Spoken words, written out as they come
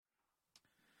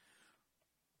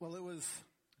Well, it was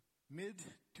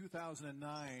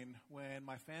mid-2009 when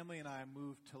my family and I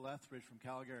moved to Lethbridge from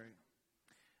Calgary.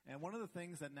 And one of the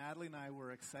things that Natalie and I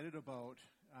were excited about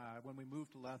when we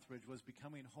moved to Lethbridge was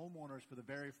becoming homeowners for the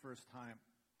very first time.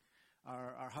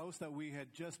 Our house that we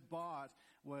had just bought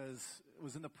was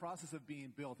in the process of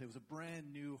being built. It was a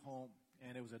brand new home,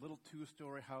 and it was a little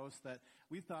two-story house that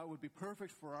we thought would be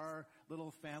perfect for our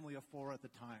little family of four at the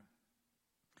time.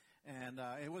 And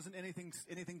it wasn't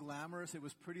anything glamorous. It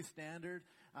was pretty standard.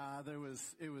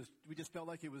 We just felt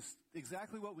like it was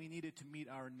exactly what we needed to meet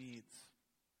our needs.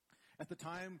 At the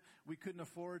time, we couldn't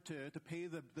afford to pay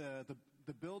the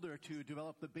builder to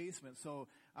develop the basement. So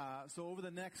over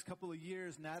the next couple of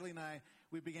years, Natalie and I,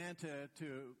 we began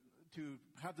to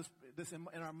have this in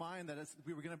our mind that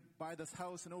we were going to buy this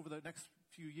house, and over the next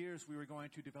few years, we were going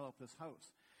to develop this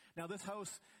house. Now, this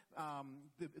house,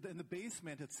 in the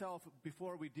basement itself,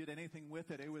 before we did anything with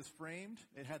it, it was framed.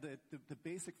 It had the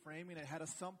basic framing. It had a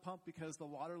sump pump because the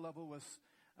water level was,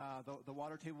 the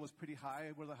water table was pretty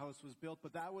high where the house was built.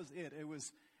 But that was it. It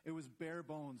was bare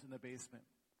bones in the basement.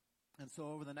 And so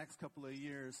over the next couple of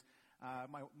years,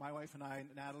 my wife and I,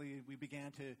 Natalie, we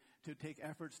began to take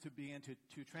efforts to begin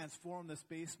to transform this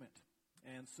basement.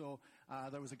 And so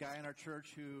there was a guy in our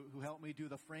church who helped me do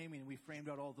the framing. We framed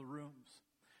out all the rooms.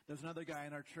 There's another guy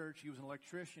in our church. He was an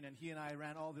electrician, and he and I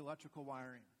ran all the electrical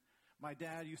wiring. My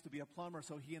dad used to be a plumber,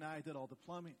 so he and I did all the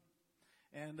plumbing.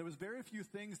 And there was very few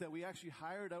things that we actually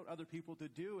hired out other people to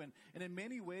do. And in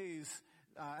many ways,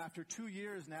 after 2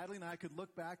 years, Natalie and I could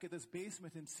look back at this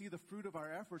basement and see the fruit of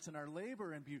our efforts and our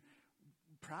labor and be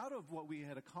proud of what we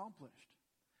had accomplished.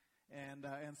 And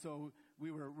so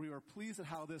we were pleased at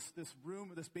how this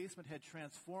basement had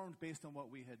transformed based on what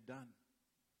we had done.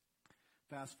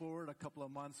 Fast forward a couple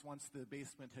of months once the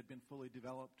basement had been fully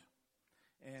developed.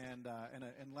 And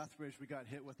in Lethbridge, we got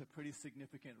hit with a pretty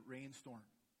significant rainstorm.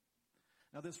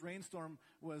 Now, this rainstorm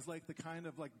was like the kind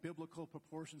of like biblical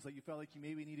proportions that you felt like you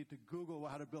maybe needed to Google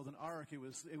how to build an ark. It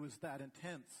was that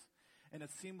intense. And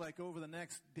it seemed like over the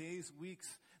next days, weeks,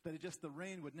 that the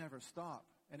rain would never stop.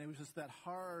 And it was just that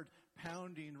hard,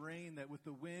 pounding rain that with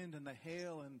the wind and the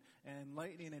hail and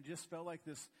lightning, it just felt like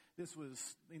this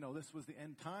was the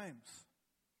end times.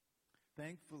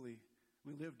 Thankfully,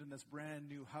 we lived in this brand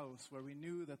new house where we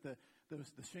knew that the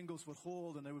shingles would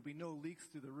hold and there would be no leaks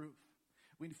through the roof.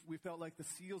 We felt like the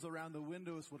seals around the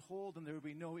windows would hold and there would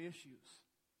be no issues.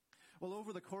 Well,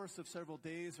 over the course of several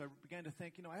days, I began to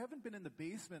think, I haven't been in the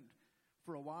basement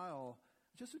for a while.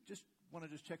 Just want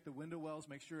to check the window wells,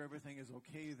 make sure everything is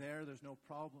okay there. There's no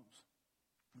problems.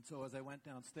 And so as I went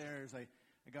downstairs, I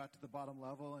got to the bottom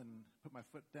level and put my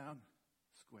foot down.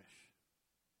 Squish.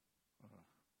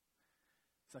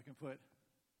 Second foot,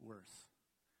 worse.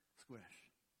 Squish.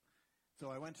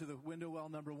 So I went to the window well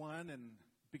number 1 and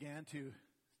began to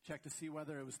check to see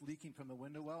whether it was leaking from the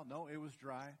window well. No, it was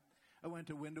dry. I went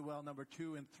to window well number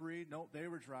 2 and 3. No, they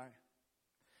were dry.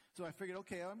 So I figured,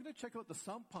 okay, I'm going to check out the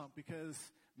sump pump because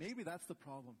maybe that's the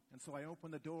problem. And so I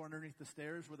opened the door underneath the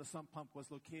stairs where the sump pump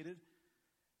was located,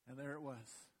 and there it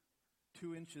was.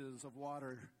 2 inches of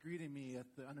water greeting me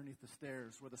underneath the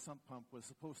stairs where the sump pump was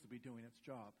supposed to be doing its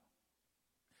job.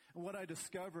 And what I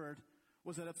discovered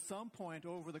was that at some point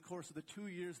over the course of the 2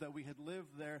 years that we had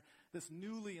lived there, this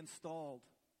newly installed,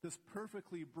 this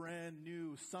perfectly brand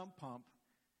new sump pump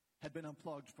had been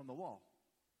unplugged from the wall.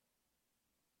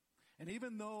 And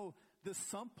even though this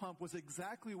sump pump was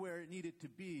exactly where it needed to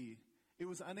be, it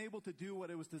was unable to do what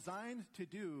it was designed to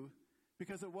do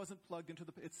because it wasn't plugged into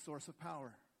its source of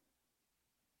power.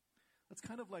 That's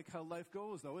kind of like how life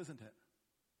goes, though, isn't it?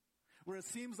 Where it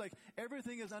seems like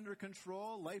everything is under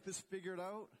control, life is figured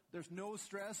out, there's no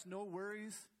stress, no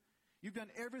worries. You've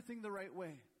done everything the right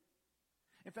way.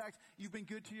 In fact, you've been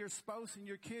good to your spouse and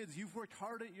your kids. You've worked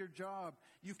hard at your job.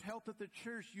 You've helped at the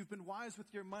church. You've been wise with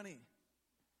your money.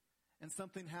 And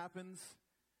something happens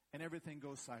and everything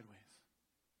goes sideways.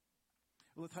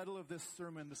 Well, the title of this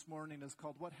sermon this morning is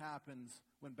called What Happens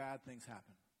When Bad Things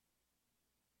Happen?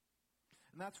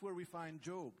 And that's where we find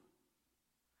Job,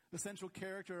 the central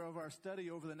character of our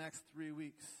study over the next 3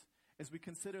 weeks, as we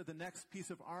consider the next piece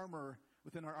of armor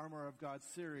within our Armor of God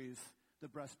series, the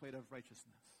breastplate of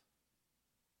righteousness.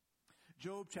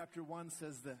 Job chapter 1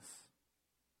 says this: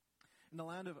 In the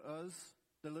land of Uz,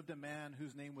 there lived a man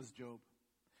whose name was Job.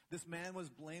 This man was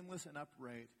blameless and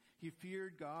upright. He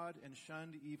feared God and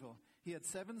shunned evil. He had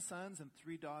 7 sons and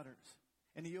 3 daughters.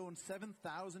 And he owned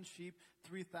 7,000 sheep,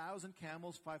 3,000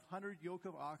 camels, 500 yoke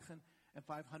of oxen, and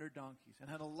 500 donkeys, and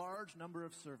had a large number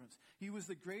of servants. He was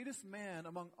the greatest man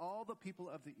among all the people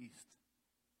of the East.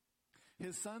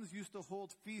 His sons used to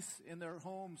hold feasts in their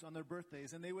homes on their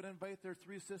birthdays, and they would invite their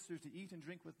 3 sisters to eat and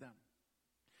drink with them.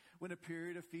 When a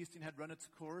period of feasting had run its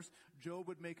course, Job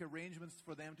would make arrangements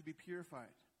for them to be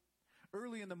purified.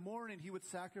 Early in the morning, he would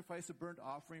sacrifice a burnt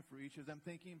offering for each of them,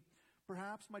 thinking,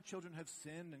 "Perhaps my children have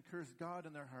sinned and cursed God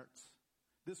in their hearts."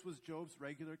 This was Job's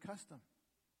regular custom.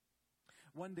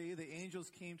 One day, the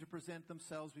angels came to present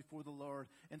themselves before the Lord,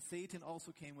 and Satan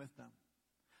also came with them.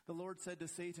 The Lord said to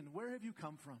Satan, "Where have you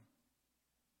come from?"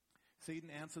 Satan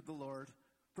answered the Lord,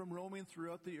 "From roaming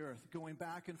throughout the earth, going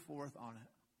back and forth on it."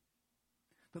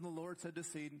 Then the Lord said to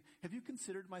Satan, "Have you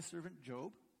considered my servant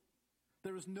Job?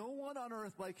 There is no one on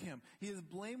earth like him. He is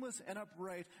blameless and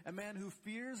upright, a man who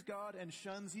fears God and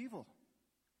shuns evil."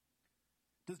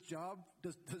 Does Job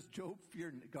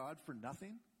fear God for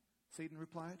nothing? Satan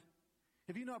replied.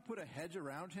 "Have you not put a hedge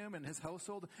around him and his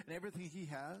household and everything he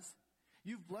has?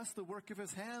 You've blessed the work of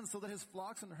his hands so that his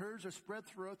flocks and herds are spread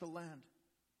throughout the land.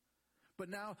 But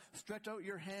now stretch out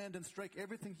your hand and strike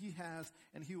everything he has,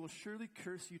 and he will surely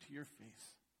curse you to your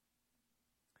face."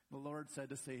 The Lord said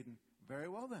to Satan, "Very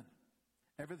well then.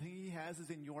 Everything he has is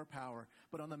in your power,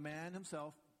 but on the man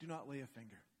himself do not lay a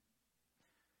finger."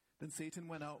 Then Satan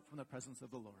went out from the presence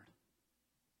of the Lord.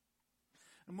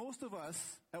 And most of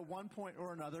us, at one point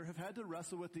or another, have had to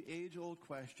wrestle with the age-old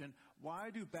question,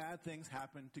 why do bad things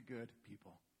happen to good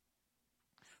people?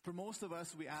 For most of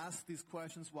us, we ask these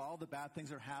questions while the bad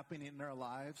things are happening in our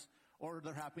lives, or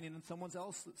they're happening in someone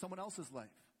else's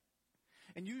life.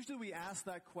 And usually we ask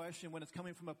that question when it's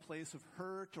coming from a place of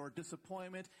hurt or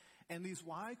disappointment, and these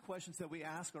why questions that we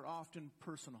ask are often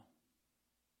personal.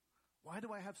 Why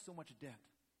do I have so much debt?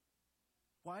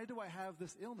 Why do I have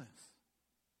this illness?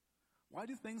 Why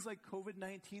do things like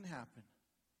COVID-19 happen?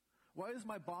 Why is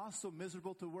my boss so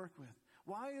miserable to work with?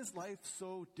 Why is life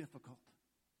so difficult?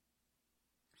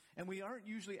 And we aren't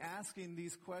usually asking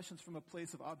these questions from a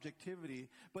place of objectivity,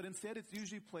 but instead it's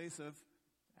usually a place of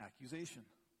accusation,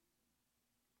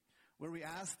 where we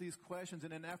ask these questions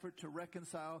in an effort to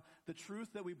reconcile the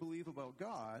truth that we believe about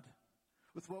God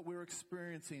with what we're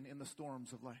experiencing in the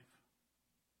storms of life.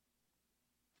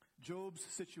 Job's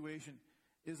situation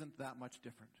isn't that much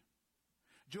different.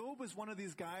 Job is one of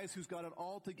these guys who's got it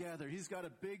all together. He's got a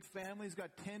big family. He's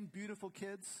got 10 beautiful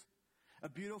kids, a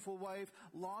beautiful wife,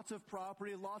 lots of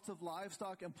property, lots of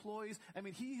livestock, employees. I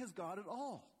mean, he has got it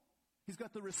all. He's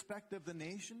got the respect of the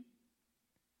nation,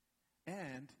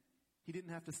 and he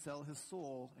didn't have to sell his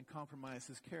soul and compromise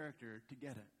his character to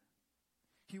get it.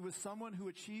 He was someone who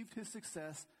achieved his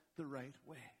success the right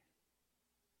way.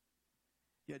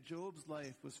 Yet Job's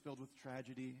life was filled with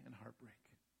tragedy and heartbreak.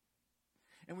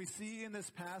 And we see in this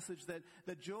passage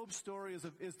that Job's story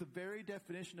is the very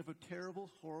definition of a terrible,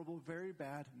 horrible, very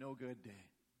bad, no good day.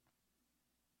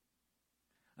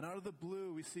 And out of the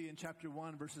blue, we see in chapter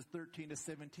 1, verses 13 to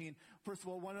 17, first of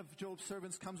all, one of Job's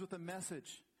servants comes with a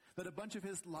message that a bunch of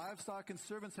his livestock and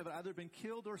servants have either been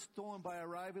killed or stolen by a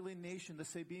rivaling nation, the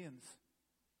Sabaeans.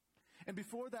 And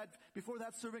before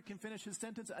that servant can finish his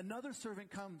sentence, another servant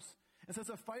comes and says,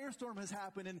 a firestorm has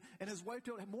happened and has wiped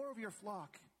out more of your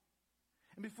flock.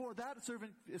 And before that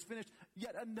servant is finished,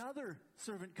 yet another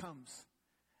servant comes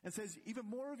and says, even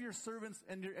more of your servants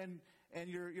and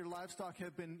your livestock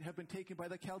have been taken by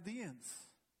the Chaldeans.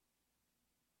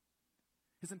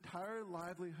 His entire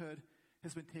livelihood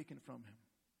has been taken from him.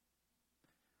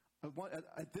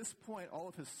 At this point, all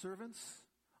of his servants,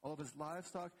 all of his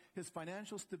livestock, his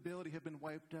financial stability have been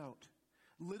wiped out.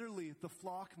 Literally, the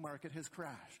flock market has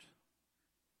crashed.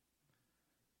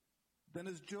 Then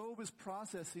as Job is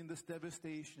processing this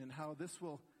devastation and how this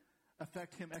will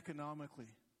affect him economically,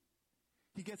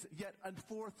 he gets yet a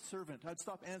fourth servant. I'd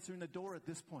stop answering the door at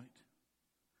this point.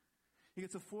 He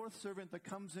gets a fourth servant that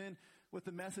comes in with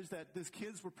the message that his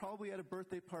kids were probably at a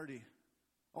birthday party.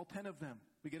 All 10 of them.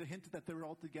 We get a hint that they were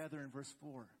all together in verse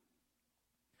 4.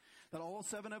 That all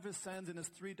 7 of his sons and his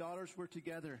 3 daughters were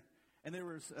together. And there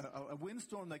was a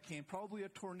windstorm that came, probably a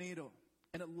tornado.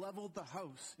 And it leveled the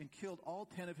house and killed all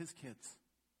 10 of his kids.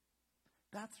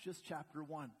 That's just chapter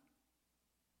 1.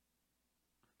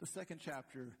 The second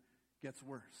chapter gets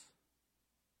worse.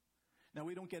 Now,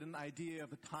 we don't get an idea of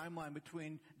the timeline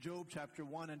between Job chapter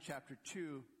 1 and chapter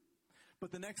 2.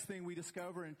 But the next thing we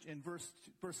discover in verse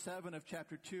 7 of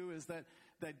chapter 2 is that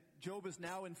Job is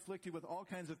now inflicted with all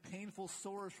kinds of painful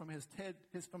sores from his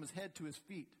head to his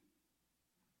feet.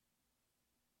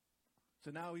 So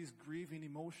now he's grieving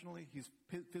emotionally. He's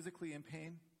physically in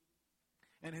pain.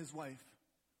 And his wife,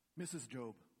 Mrs.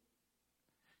 Job,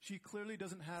 she clearly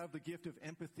doesn't have the gift of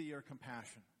empathy or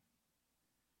compassion.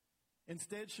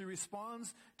 Instead, she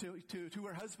responds to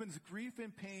her husband's grief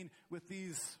and pain with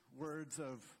these words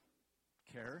of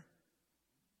care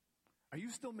Are you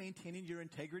still maintaining your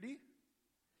integrity?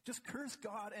 Just curse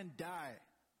God and die.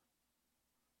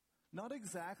 Not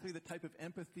exactly the type of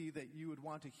empathy that you would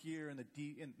want to hear in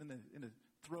the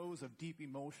throes of deep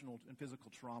emotional and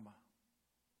physical trauma.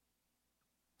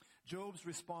 Job's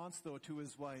response, though, to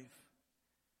his wife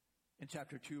in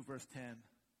chapter 2, verse 10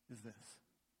 is this.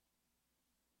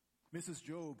 Mrs.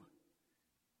 Job,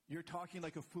 you're talking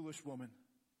like a foolish woman.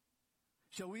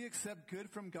 Shall we accept good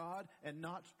from God and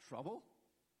not trouble?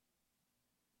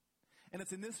 And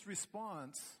it's in this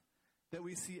response that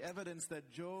we see evidence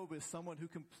that Job is someone who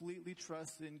completely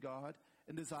trusts in God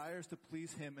and desires to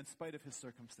please him in spite of his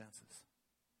circumstances.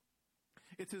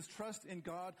 It's his trust in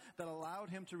God that allowed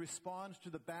him to respond to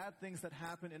the bad things that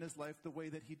happened in his life the way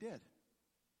that he did.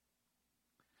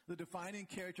 The defining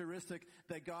characteristic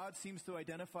that God seems to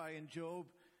identify in Job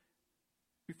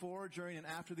before, during, and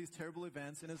after these terrible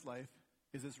events in his life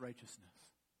is his righteousness.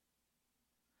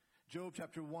 Job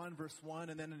chapter 1, verse 1,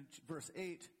 and then in verse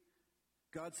 8,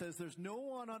 God says, there's no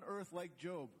one on earth like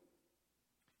Job.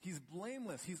 He's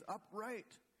blameless. He's upright.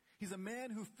 He's a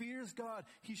man who fears God.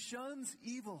 He shuns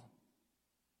evil.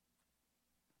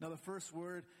 Now, the first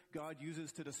word God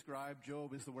uses to describe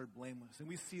Job is the word blameless. And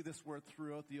we see this word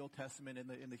throughout the Old Testament in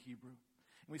the Hebrew.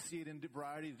 And we see it in a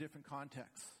variety of different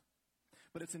contexts.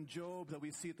 But it's in Job that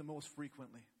we see it the most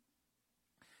frequently.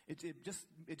 It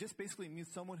just basically means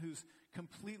someone who's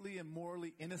completely and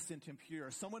morally innocent and pure.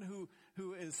 Someone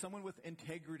who is someone with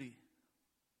integrity.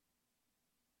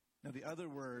 Now, the other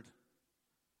word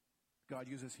God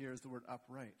uses here is the word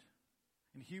upright.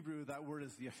 In Hebrew, that word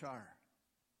is yashar.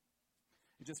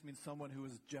 It just means someone who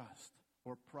is just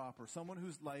or proper, someone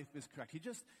whose life is correct.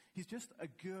 He's just a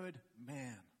good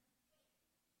man.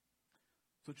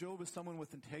 So Job is someone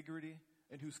with integrity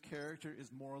and whose character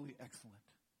is morally excellent.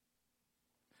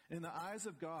 In the eyes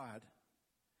of God,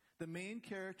 the main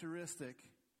characteristic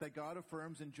that God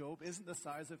affirms in Job isn't the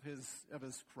size of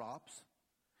his crops.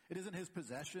 It isn't his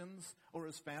possessions or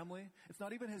his family. It's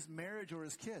not even his marriage or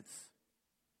his kids.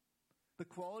 The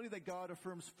quality that God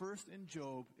affirms first in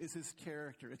Job is his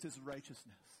character. It's his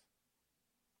righteousness.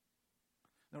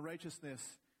 Now, righteousness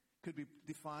could be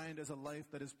defined as a life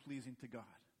that is pleasing to God.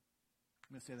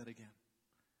 I'm going to say that again.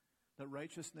 That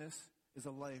righteousness is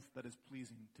a life that is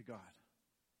pleasing to God.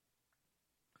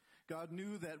 God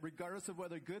knew that regardless of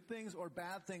whether good things or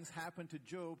bad things happened to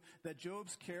Job, that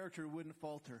Job's character wouldn't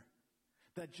falter.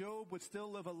 That Job would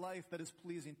still live a life that is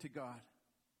pleasing to God.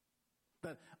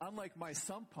 That unlike my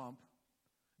sump pump,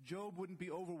 Job wouldn't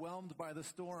be overwhelmed by the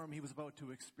storm he was about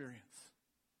to experience.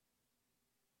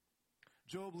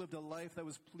 Job lived a life that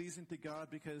was pleasing to God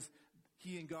because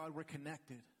he and God were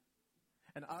connected.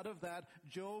 And out of that,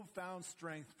 Job found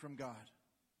strength from God.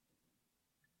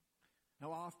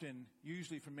 Now often,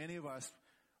 usually for many of us,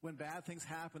 when bad things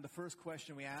happen, the first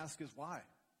question we ask is why?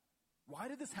 Why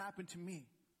did this happen to me?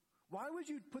 Why would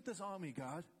you put this on me,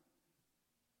 God?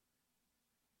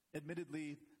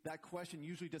 Admittedly, that question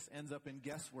usually just ends up in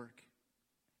guesswork.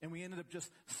 And we ended up just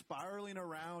spiraling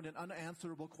around in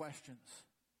unanswerable questions.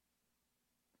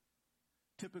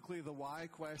 Typically, the why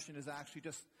question is actually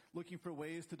just looking for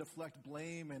ways to deflect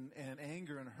blame and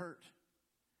anger and hurt.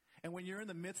 And when you're in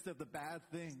the midst of the bad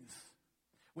things,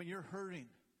 when you're hurting,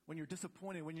 when you're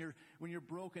disappointed, when you're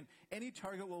broken, any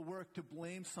target will work to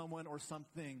blame someone or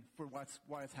something for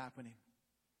why it's happening.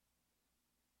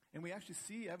 And we actually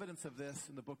see evidence of this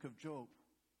in the book of Job,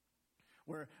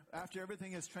 where after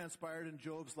everything has transpired in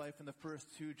Job's life in the first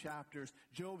 2 chapters,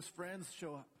 Job's friends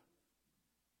show up.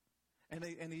 And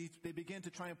they begin to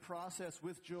try and process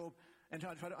with Job and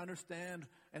try to understand,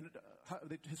 and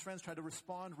his friends try to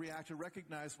respond, react, and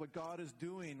recognize what God is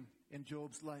doing in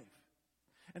Job's life.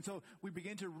 And so we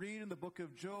begin to read in the book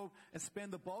of Job and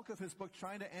spend the bulk of his book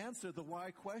trying to answer the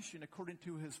why question according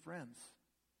to his friends.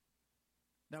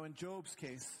 Now in Job's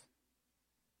case,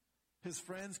 his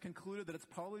friends concluded that it's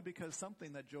probably because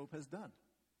something that Job has done.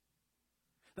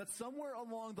 That somewhere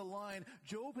along the line,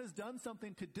 Job has done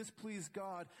something to displease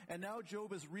God, and now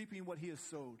Job is reaping what he has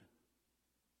sowed.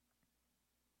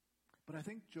 But I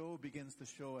think Job begins to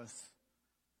show us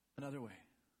another way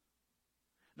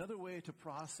to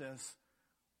process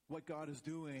what God is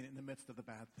doing in the midst of the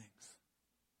bad things.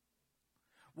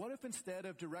 What if instead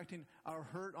of directing our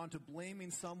hurt onto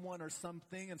blaming someone or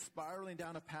something and spiraling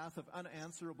down a path of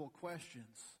unanswerable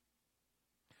questions,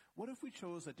 what if we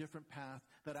chose a different path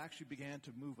that actually began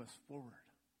to move us forward?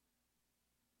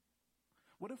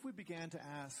 What if we began to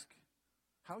ask,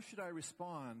 how should I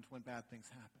respond when bad things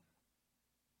happen?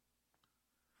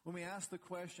 When we ask the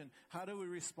question, how do we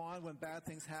respond when bad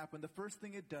things happen, the first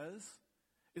thing it does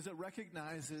is it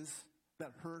recognizes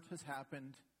that hurt has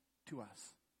happened to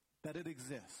us, that it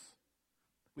exists.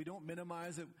 We don't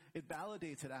minimize it. It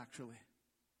validates it, actually.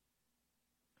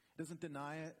 It doesn't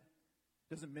deny it.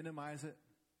 It doesn't minimize it.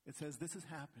 It says, this has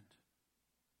happened.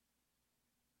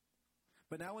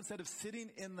 But now instead of sitting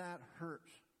in that hurt,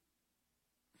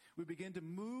 we begin to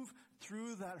move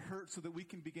through that hurt so that we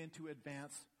can begin to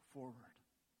advance forward.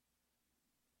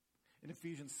 In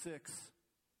Ephesians 6,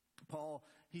 Paul,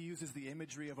 he uses the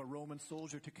imagery of a Roman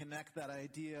soldier to connect that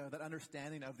idea, that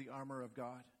understanding of the armor of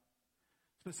God.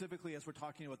 Specifically, as we're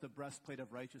talking about the breastplate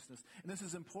of righteousness. And this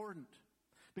is important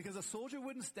because a soldier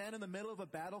wouldn't stand in the middle of a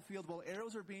battlefield while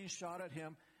arrows are being shot at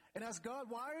him and ask God,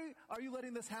 why are you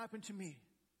letting this happen to me?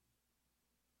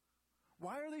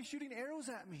 Why are they shooting arrows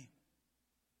at me?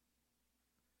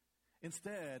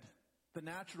 Instead, the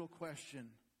natural question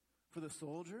for the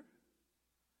soldier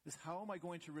is, how am I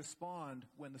going to respond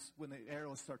when the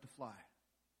arrows start to fly?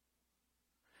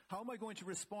 How am I going to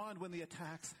respond when the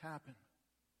attacks happen?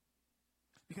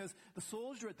 Because the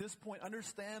soldier at this point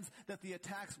understands that the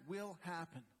attacks will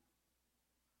happen,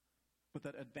 but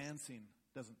that advancing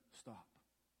doesn't stop.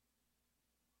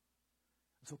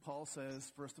 So Paul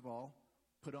says, first of all,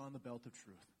 put on the belt of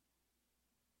truth.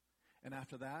 And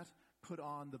after that, put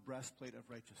on the breastplate of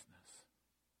righteousness.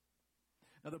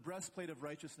 Now, the breastplate of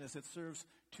righteousness, it serves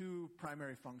two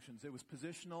primary functions. It was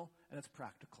positional and it's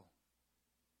practical.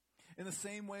 In the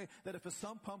same way that if a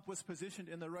sump pump was positioned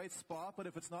in the right spot, but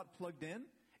if it's not plugged in,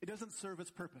 it doesn't serve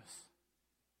its purpose.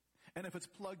 And if it's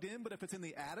plugged in, but if it's in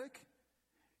the attic,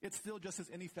 it's still just as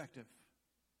ineffective.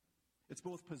 It's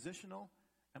both positional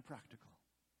and practical.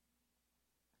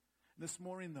 This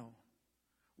morning, though,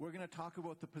 we're going to talk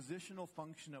about the positional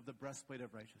function of the breastplate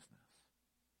of righteousness.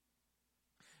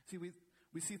 See,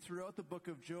 we see throughout the book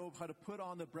of Job how to put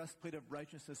on the breastplate of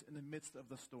righteousness in the midst of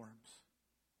the storms.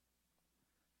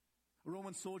 A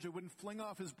Roman soldier wouldn't fling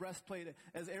off his breastplate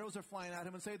as arrows are flying at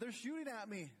him and say, they're shooting at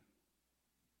me.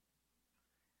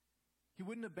 He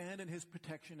wouldn't abandon his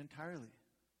protection entirely.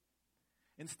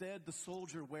 Instead, the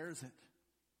soldier wears it,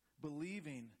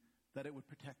 believing that it would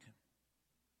protect him.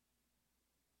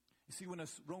 You see, when a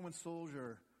Roman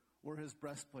soldier wore his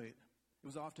breastplate, it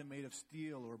was often made of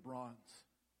steel or bronze.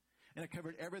 And it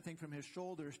covered everything from his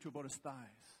shoulders to about his thighs.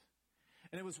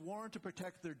 And it was worn to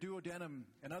protect their duodenum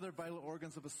and other vital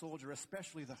organs of a soldier,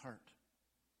 especially the heart.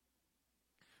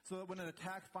 So that when an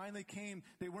attack finally came,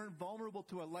 they weren't vulnerable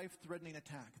to a life-threatening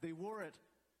attack. They wore it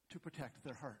to protect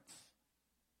their hearts.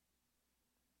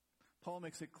 Paul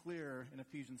makes it clear in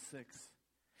Ephesians 6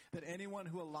 that anyone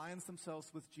who aligns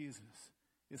themselves with Jesus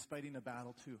is fighting a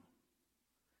battle too.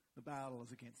 The battle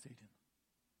is against Satan.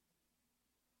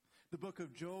 The book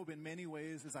of Job, in many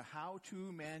ways, is a how-to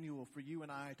manual for you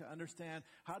and I to understand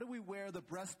how do we wear the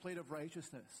breastplate of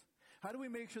righteousness? How do we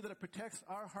make sure that it protects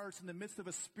our hearts in the midst of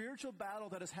a spiritual battle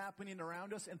that is happening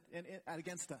around us and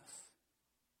against us?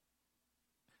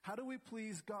 How do we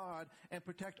please God and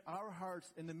protect our hearts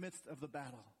in the midst of the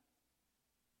battle?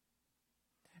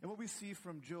 And what we see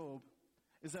from Job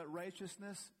is that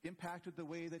righteousness impacted the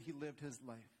way that he lived his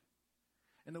life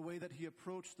and the way that he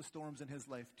approached the storms in his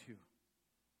life too.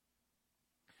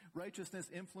 Righteousness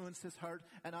influenced his heart,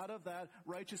 and out of that,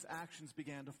 righteous actions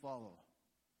began to follow.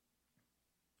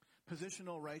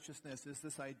 Positional righteousness is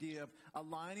this idea of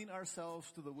aligning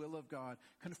ourselves to the will of God,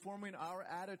 conforming our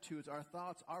attitudes, our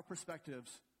thoughts, our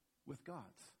perspectives with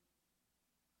God's.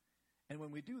 And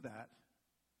when we do that,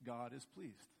 God is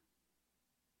pleased.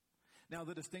 Now,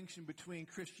 the distinction between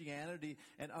Christianity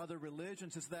and other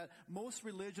religions is that most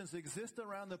religions exist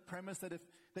around the premise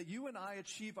that you and I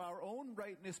achieve our own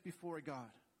rightness before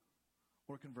God,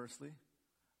 or conversely,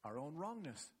 our own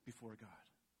wrongness before God.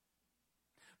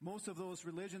 Most of those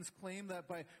religions claim that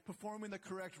by performing the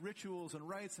correct rituals and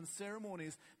rites and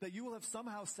ceremonies, that you will have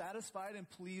somehow satisfied and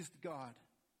pleased God.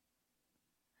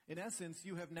 In essence,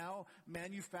 you have now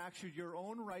manufactured your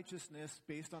own righteousness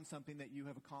based on something that you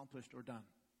have accomplished or done.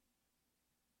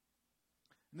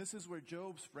 And this is where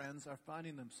Job's friends are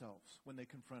finding themselves when they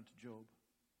confront Job,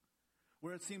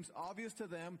 where it seems obvious to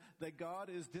them that God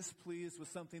is displeased with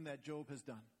something that Job has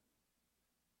done.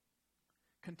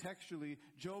 Contextually,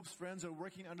 Job's friends are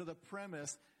working under the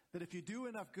premise that if you do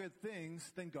enough good things,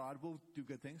 then God will do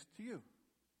good things to you.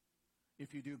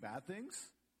 If you do bad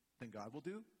things, then God will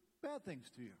do bad things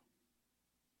to you.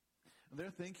 And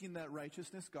they're thinking that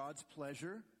righteousness, God's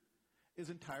pleasure, is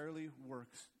entirely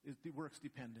works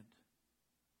dependent.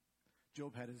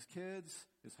 Job had his kids,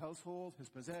 his household, his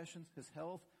possessions, his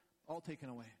health, all taken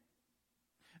away.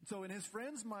 And so in his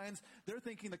friends' minds, they're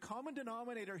thinking the common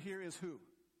denominator here is who?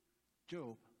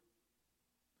 Job.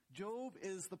 Job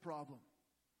is the problem.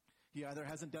 He either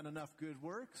hasn't done enough good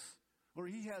works, or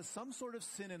he has some sort of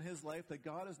sin in his life that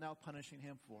God is now punishing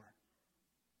him for.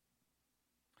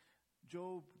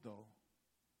 Job, though,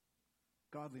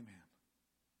 godly man,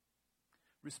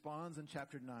 responds in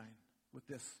chapter 9 with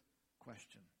this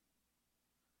question.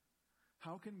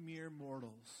 How can mere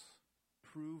mortals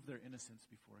prove their innocence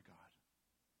before God?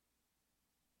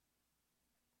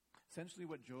 Essentially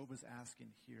what Job is asking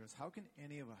here is, how can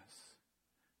any of us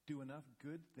do enough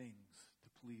good things to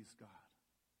please God?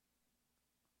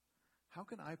 How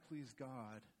can I please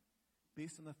God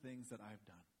based on the things that I've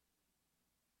done?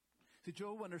 See,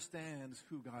 Job understands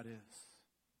who God is.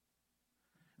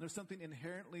 And there's something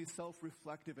inherently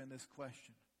self-reflective in this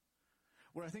question,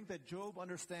 where I think that Job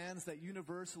understands that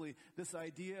universally this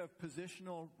idea of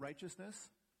positional righteousness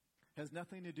has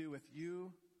nothing to do with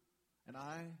you and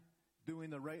I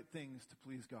doing the right things to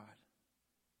please God.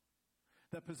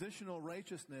 That positional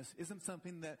righteousness isn't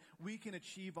something that we can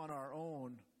achieve on our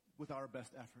own with our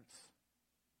best efforts.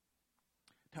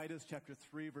 Titus chapter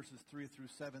 3 verses 3 through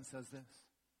 7 says this.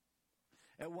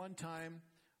 At one time,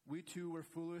 we too were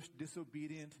foolish,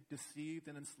 disobedient, deceived,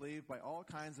 and enslaved by all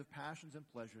kinds of passions and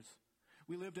pleasures.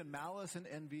 We lived in malice and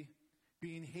envy,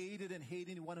 being hated and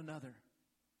hating one another.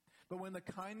 But when the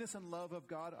kindness and love of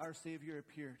God our Savior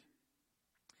appeared,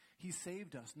 He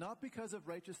saved us, not because of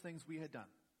righteous things we had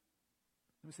done.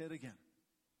 Let me say it again.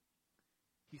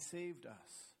 He saved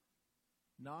us,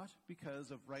 not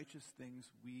because of righteous things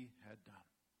we had done,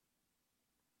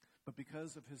 but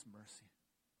because of His mercy.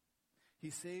 He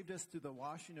saved us through the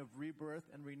washing of rebirth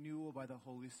and renewal by the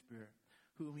Holy Spirit,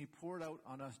 whom He poured out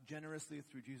on us generously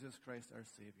through Jesus Christ our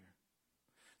Savior,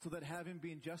 so that having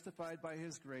been justified by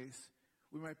His grace,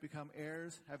 we might become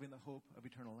heirs, having the hope of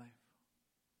eternal life.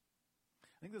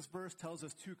 I think this verse tells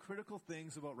us two critical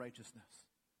things about righteousness.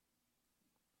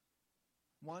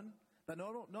 One, that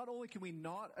not only can we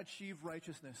not achieve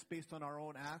righteousness based on our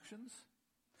own actions,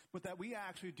 but that we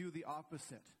actually do the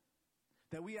opposite.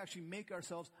 That we actually make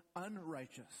ourselves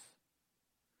unrighteous.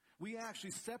 We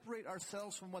actually separate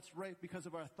ourselves from what's right because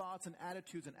of our thoughts and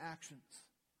attitudes and actions.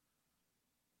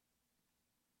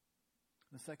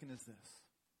 The second is this,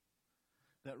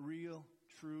 that real,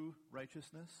 true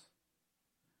righteousness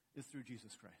is through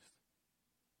Jesus Christ,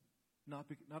 not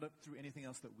through anything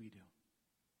else that we do,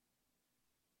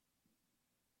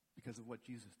 because of what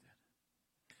Jesus did.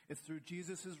 It's through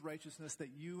Jesus' righteousness that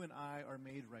you and I are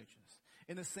made righteous.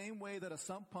 In the same way that a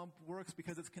sump pump works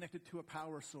because it's connected to a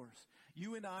power source,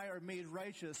 you and I are made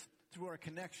righteous through our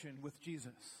connection with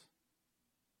Jesus.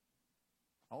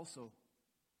 Also,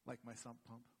 like my sump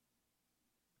pump,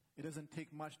 it doesn't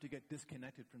take much to get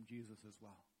disconnected from Jesus as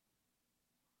well.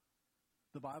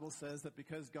 The Bible says that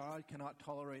because God cannot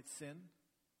tolerate sin,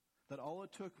 that all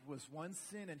it took was one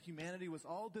sin and humanity was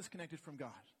all disconnected from God.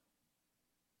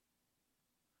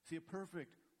 See, a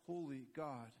perfect, holy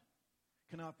God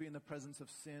cannot be in the presence of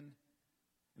sin,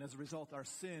 and as a result, our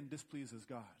sin displeases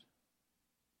God.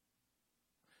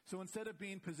 So instead of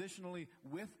being positionally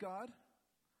with God,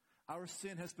 our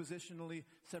sin has positionally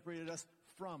separated us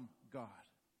from God.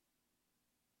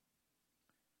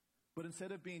 But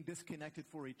instead of being disconnected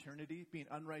for eternity, being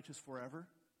unrighteous forever,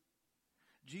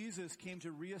 Jesus came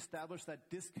to reestablish that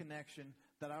disconnection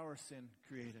that our sin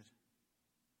created.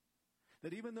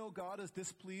 That even though God is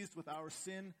displeased with our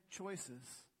sin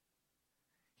choices,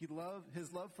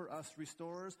 His love for us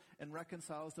restores and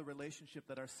reconciles the relationship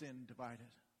that our sin divided.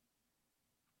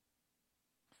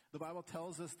 The Bible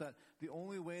tells us that the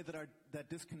only way that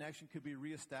disconnection could be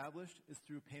reestablished is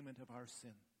through payment of our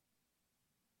sin.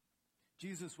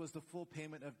 Jesus was the full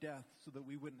payment of death so that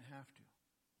we wouldn't have to.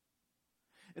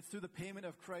 It's through the payment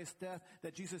of Christ's death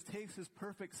that Jesus takes His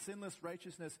perfect, sinless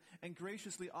righteousness and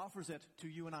graciously offers it to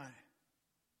you and I.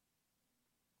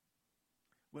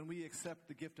 When we accept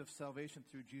the gift of salvation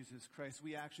through Jesus Christ,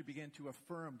 we actually begin to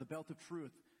affirm the belt of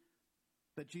truth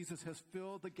that Jesus has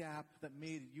filled the gap that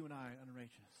made you and I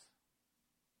unrighteous.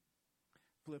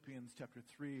 Philippians chapter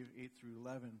 3, 8 through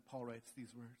 11, Paul writes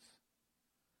these words.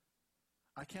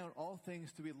 I count all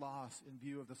things to be lost in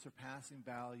view of the surpassing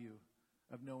value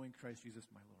of knowing Christ Jesus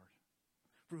my Lord,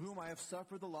 for whom I have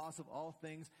suffered the loss of all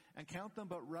things and count them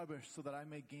but rubbish so that I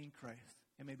may gain Christ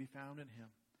and may be found in Him,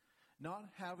 not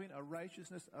having a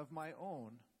righteousness of my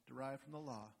own derived from the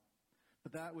law,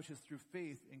 but that which is through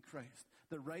faith in Christ,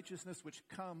 the righteousness which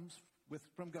comes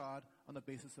from God on the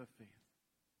basis of faith,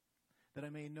 that I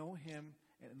may know Him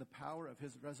and the power of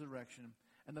His resurrection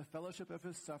and the fellowship of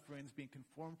His sufferings, being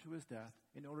conformed to His death,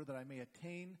 in order that I may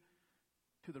attain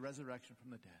to the resurrection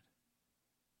from the dead.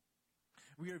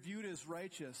 We are viewed as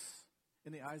righteous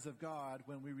in the eyes of God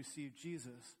when we receive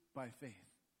Jesus by faith.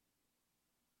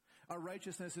 Our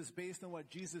righteousness is based on what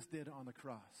Jesus did on the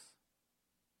cross.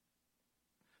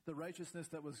 The righteousness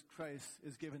that was Christ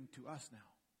is given to us now.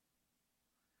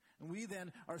 And we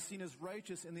then are seen as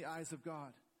righteous in the eyes of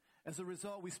God. As a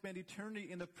result, we spend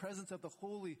eternity in the presence of the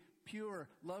holy, pure,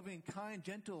 loving, kind,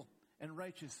 gentle, and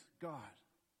righteous God.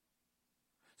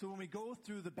 So when we go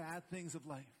through the bad things of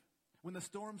life, when the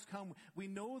storms come, we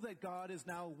know that God is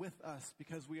now with us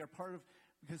because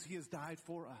because he has died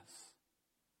for us.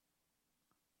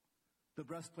 The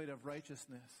breastplate of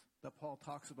righteousness that Paul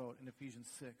talks about in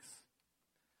Ephesians 6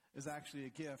 is actually a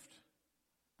gift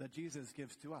that Jesus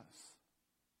gives to us.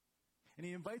 And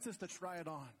he invites us to try it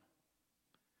on.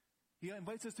 He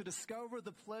invites us to discover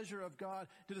the pleasure of God,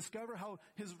 to discover how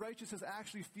his righteousness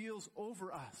actually feels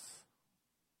over us.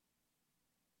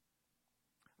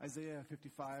 Isaiah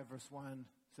 55 verse 1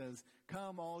 says,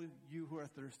 "Come all you who are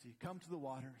thirsty, come to the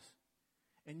waters.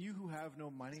 And you who have no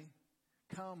money,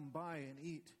 come buy and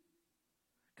eat.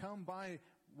 Come buy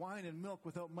wine and milk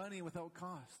without money and without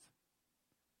cost."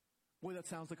 Boy, that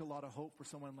sounds like a lot of hope for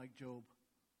someone like Job,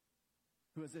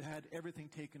 who has had everything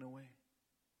taken away.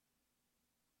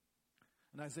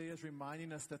 And Isaiah is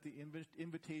reminding us that the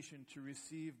invitation to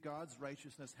receive God's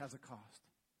righteousness has a cost,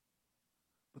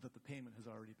 but that the payment has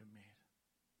already been made.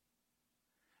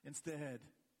 Instead,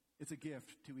 it's a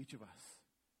gift to each of us.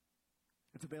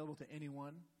 It's available to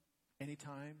anyone,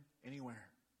 anytime,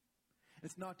 anywhere.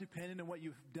 It's not dependent on what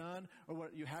you've done or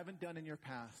what you haven't done in your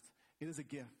past. It is a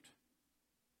gift.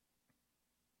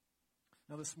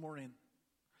 Now this morning,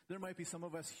 there might be some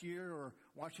of us here or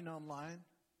watching online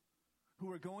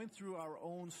who are going through our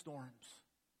own storms.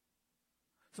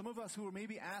 Some of us who are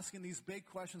maybe asking these big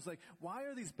questions like, why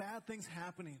are these bad things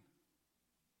happening?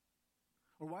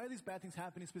 Or why are these bad things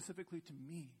happening specifically to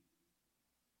me?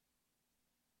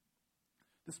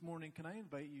 This morning, can I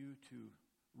invite you to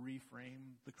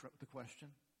reframe the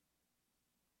question?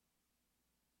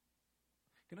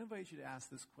 Can I invite you to ask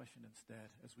this question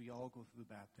instead as we all go through the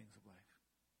bad things of life?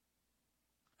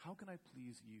 How can I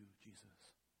please you,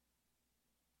 Jesus?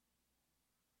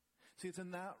 See, it's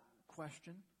in that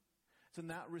question, it's in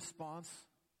that response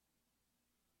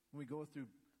when we go through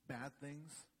bad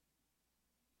things.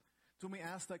 It's when we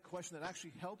ask that question that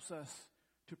actually helps us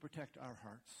to protect our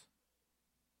hearts.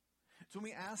 It's when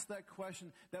we ask that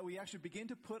question that we actually begin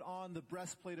to put on the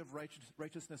breastplate of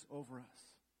righteousness over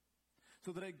us,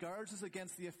 so that it guards us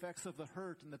against the effects of the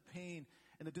hurt and the pain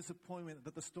and the disappointment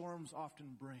that the storms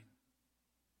often bring.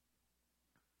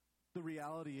 The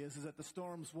reality is that the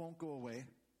storms won't go away.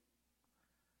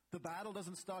 The battle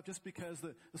doesn't stop just because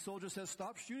the soldier says,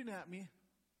 "Stop shooting at me."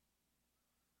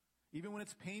 Even when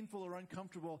it's painful or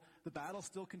uncomfortable, the battle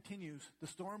still continues. The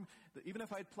storm, even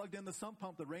if I'd plugged in the sump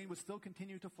pump, the rain would still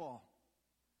continue to fall.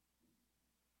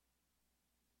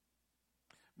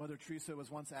 Mother Teresa was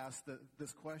once asked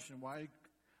this question, why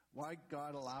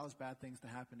God allows bad things to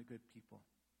happen to good people.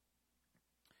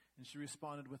 And she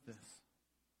responded with this.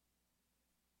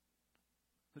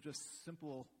 Such a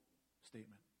simple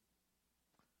statement.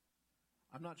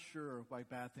 I'm not sure why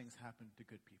bad things happen to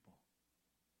good people,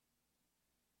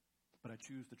 but I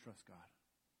choose to trust God.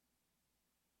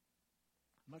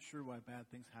 I'm not sure why bad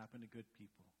things happen to good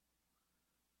people,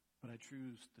 but I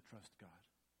choose to trust God.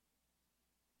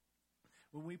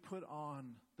 When we put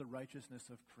on the righteousness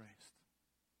of Christ,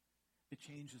 it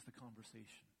changes the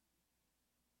conversation.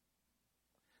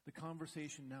 The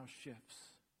conversation now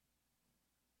shifts.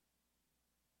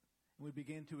 And we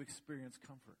begin to experience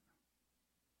comfort.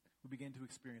 We begin to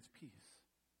experience peace.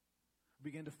 We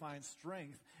begin to find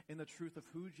strength in the truth of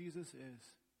who Jesus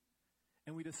is.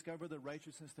 And we discover the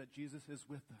righteousness that Jesus is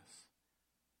with us,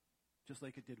 just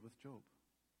like it did with Job.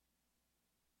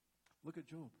 Look at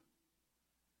Job.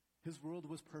 His world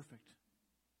was perfect.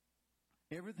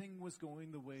 Everything was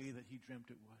going the way that he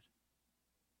dreamt it would.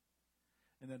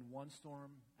 And then one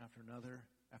storm after another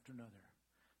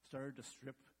started to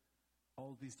strip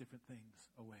all these different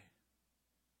things away.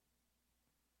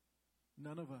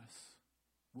 None of us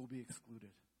will be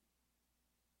excluded.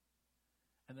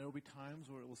 And there will be times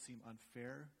where it will seem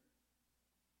unfair.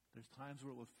 There's times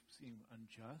where it will seem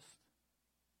unjust.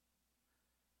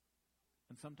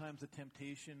 And sometimes the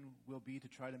temptation will be to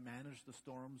try to manage the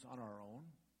storms on our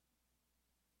own.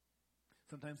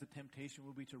 Sometimes the temptation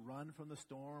will be to run from the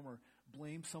storm or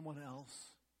blame someone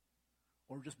else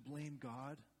or just blame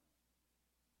God.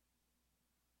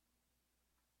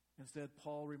 Instead,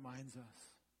 Paul reminds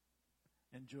us,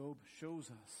 and Job shows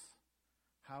us,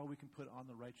 how we can put on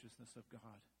the righteousness of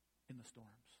God in the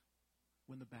storms,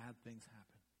 when the bad things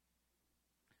happen.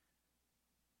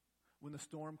 When the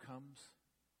storm comes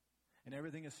and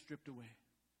everything is stripped away,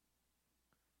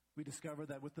 we discover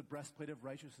that with the breastplate of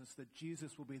righteousness, that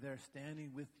Jesus will be there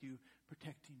standing with you,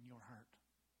 protecting your heart.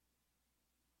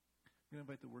 I'm going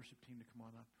to invite the worship team to come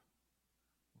on up.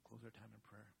 We'll close our time in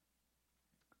prayer.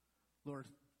 Lord,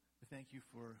 we thank you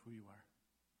for who you are.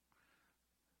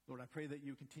 Lord, I pray that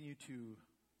you continue to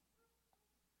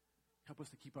help us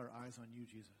to keep our eyes on you,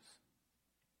 Jesus.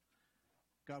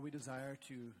 God, we desire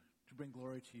to bring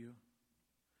glory to you.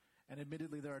 And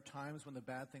admittedly, there are times when the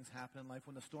bad things happen in life,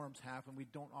 when the storms happen, we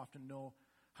don't often know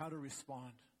how to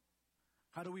respond.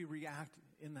 How do we react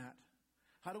in that?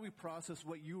 How do we process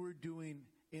what you are doing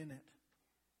in it?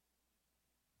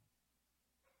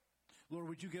 Lord,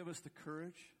 would you give us the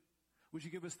courage? Would you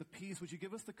give us the peace? Would you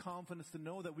give us the confidence to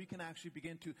know that we can actually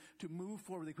begin to move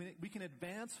forward? That we can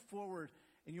advance forward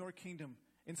in your kingdom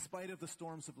in spite of the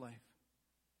storms of life.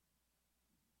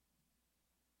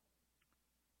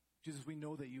 Jesus, we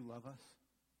know that you love us.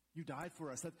 You died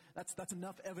for us. That's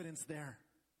enough evidence there.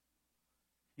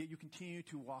 Yet you continue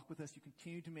to walk with us. You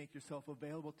continue to make yourself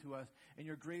available to us. And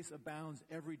your grace abounds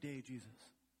every day, Jesus.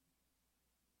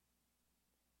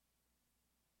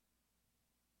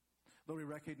 Lord, we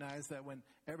recognize that when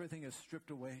everything is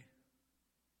stripped away,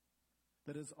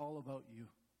 that it's all about you.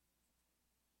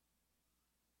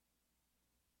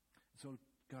 So,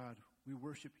 God, we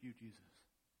worship you, Jesus.